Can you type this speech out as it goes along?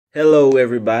Hello,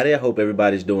 everybody. I hope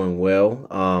everybody's doing well.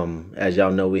 As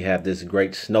y'all know, we have this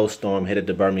great snowstorm headed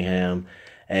to Birmingham,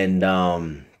 and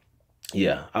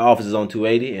yeah, our office is on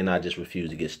 280, and I just refuse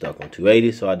to get stuck on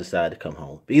 280, so I decided to come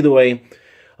home. But either way,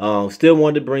 still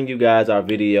wanted to bring you guys our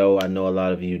video. I know a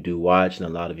lot of you do watch, and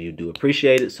a lot of you do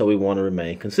appreciate it, so we want to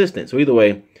remain consistent. So either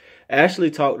way,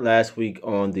 Ashley talked last week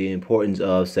on the importance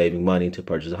of saving money to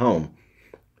purchase a home.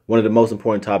 One of the most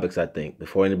important topics, I think.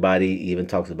 Before anybody even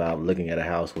talks about looking at a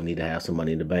house, we need to have some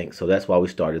money in the bank. So that's why we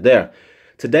started there.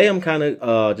 Today, I'm kind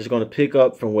of just going to pick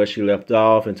up from where she left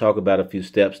off and talk about a few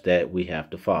steps that we have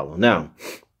to follow. Now,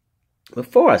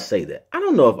 before I say that, I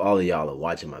don't know if all of y'all are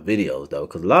watching my videos, though,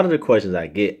 because a lot of the questions I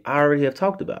get, I already have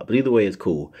talked about. But either way, it's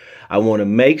cool. I want to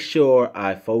make sure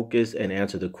I focus and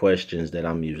answer the questions that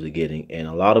I'm usually getting. And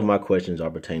a lot of my questions are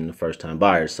pertaining to first-time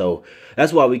buyers. So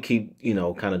that's why we keep,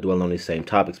 kind of dwelling on these same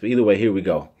topics. But either way, here we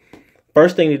go.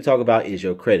 First thing you need to talk about is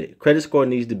your credit. Credit score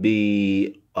needs to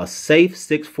be a safe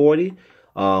 640.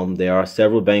 There are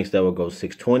several banks that will go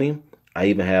 620. I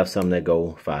even have some that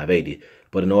go 580.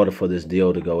 But in order for this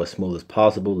deal to go as smooth as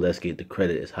possible, let's get the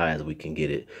credit as high as we can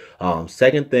get it.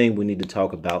 Second thing, we need to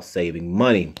talk about saving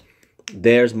money.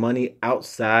 There's money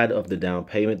outside of the down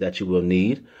payment that you will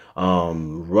need.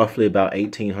 Roughly about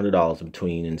 $1,800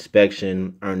 between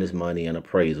inspection, earnest money, and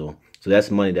appraisal. So that's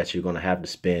money that you're going to have to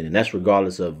spend, and that's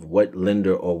regardless of what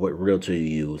lender or what realtor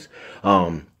you use.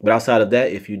 But outside of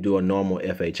that, if you do a normal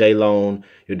FHA loan,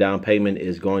 your down payment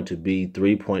is going to be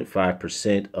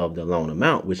 3.5% of the loan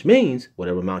amount, which means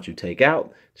whatever amount you take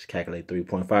out, just calculate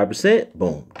 3.5%,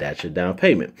 boom, that's your down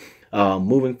payment.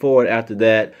 Moving forward after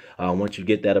that, once you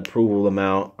get that approval,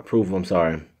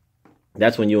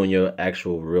 that's when you and your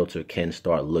actual realtor can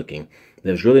start looking.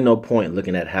 There's really no point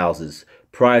looking at houses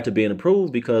prior to being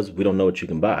approved because we don't know what you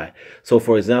can buy. So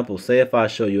for example, say if I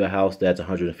show you a house that's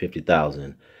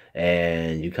 $150,000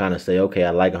 and you kind of say, okay, I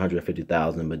like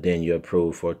 $150,000, but then you're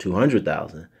approved for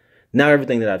 $200,000. Now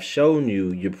everything that I've shown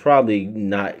you, you're probably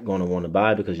not going to want to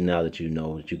buy because now that you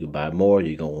know that you could buy more,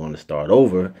 you're going to want to start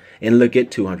over and look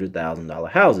at $200,000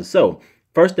 houses. So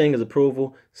first thing is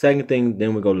approval. Second thing,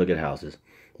 then we go look at houses.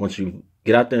 Once you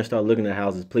get out there and start looking at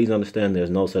houses, please understand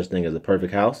there's no such thing as a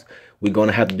perfect house. We're going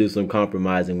to have to do some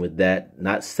compromising with that.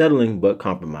 Not settling, but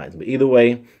compromising. But either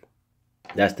way,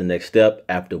 that's the next step.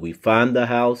 After we find the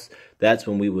house, that's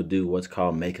when we will do what's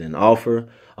called making an offer.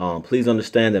 Please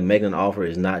understand that making an offer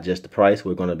is not just the price.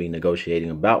 We're going to be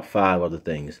negotiating about 5 other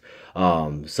things,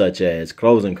 such as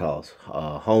closing costs,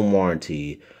 home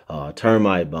warranty,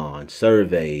 termite bond,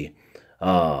 survey,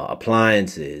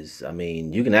 appliances. I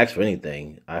mean, you can ask for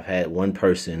anything. I've had one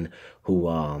person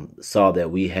who saw that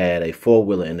we had a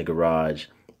 4-wheeler in the garage,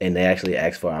 and they actually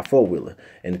asked for our 4-wheeler.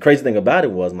 And the crazy thing about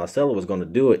it was my seller was going to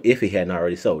do it if he hadn't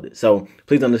already sold it. So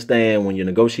please understand, when you're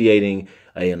negotiating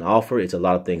an offer, it's a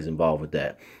lot of things involved with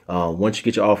that. Once you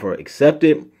get your offer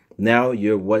accepted, now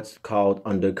you're what's called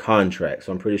under contract.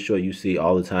 So I'm pretty sure you see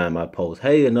all the time I post,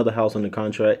 hey, another house under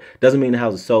contract. Doesn't mean the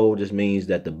house is sold, just means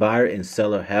that the buyer and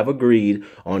seller have agreed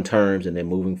on terms and they're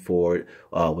moving forward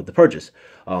with the purchase.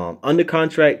 Under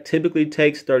contract typically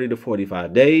takes 30 to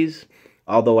 45 days.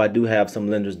 Although I do have some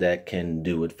lenders that can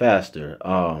do it faster.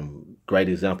 Great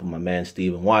example, my man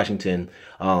Steve in Washington.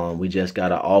 We just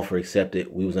got an offer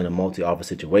accepted. We was in a multi-offer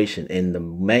situation, and the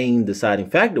main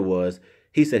deciding factor was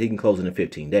he said he can close in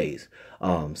 15 days.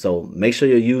 So make sure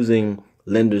you're using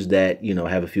lenders that,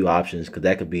 have a few options, because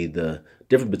that could be the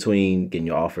difference between getting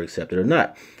your offer accepted or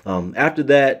not. After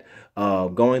that,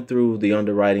 going through the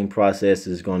underwriting process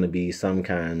is going to be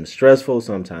sometimes stressful,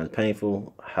 sometimes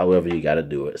painful, however you got to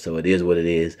do it. So it is what it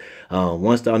is.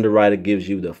 Once the underwriter gives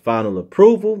you the final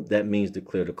approval, that means to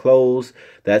clear to close.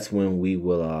 That's when we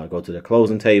will go to the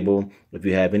closing table. If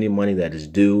you have any money that is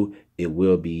due, it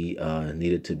will be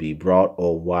needed to be brought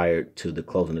or wired to the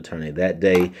closing attorney that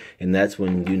day. And that's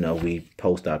when, we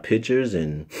post our pictures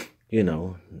and,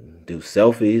 do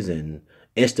selfies and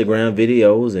Instagram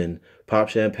videos and pop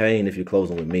champagne. If you're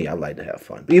closing with me, I like to have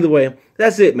fun. But either way,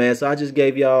 that's it, man. So I just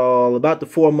gave y'all about the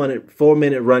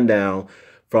 4-minute rundown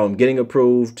from getting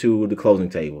approved to the closing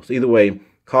table. So either way,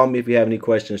 call me if you have any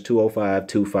questions,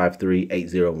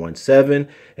 205-253-8017.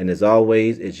 And as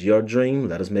always, it's your dream.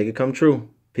 Let us make it come true.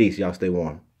 Peace. Y'all stay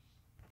warm.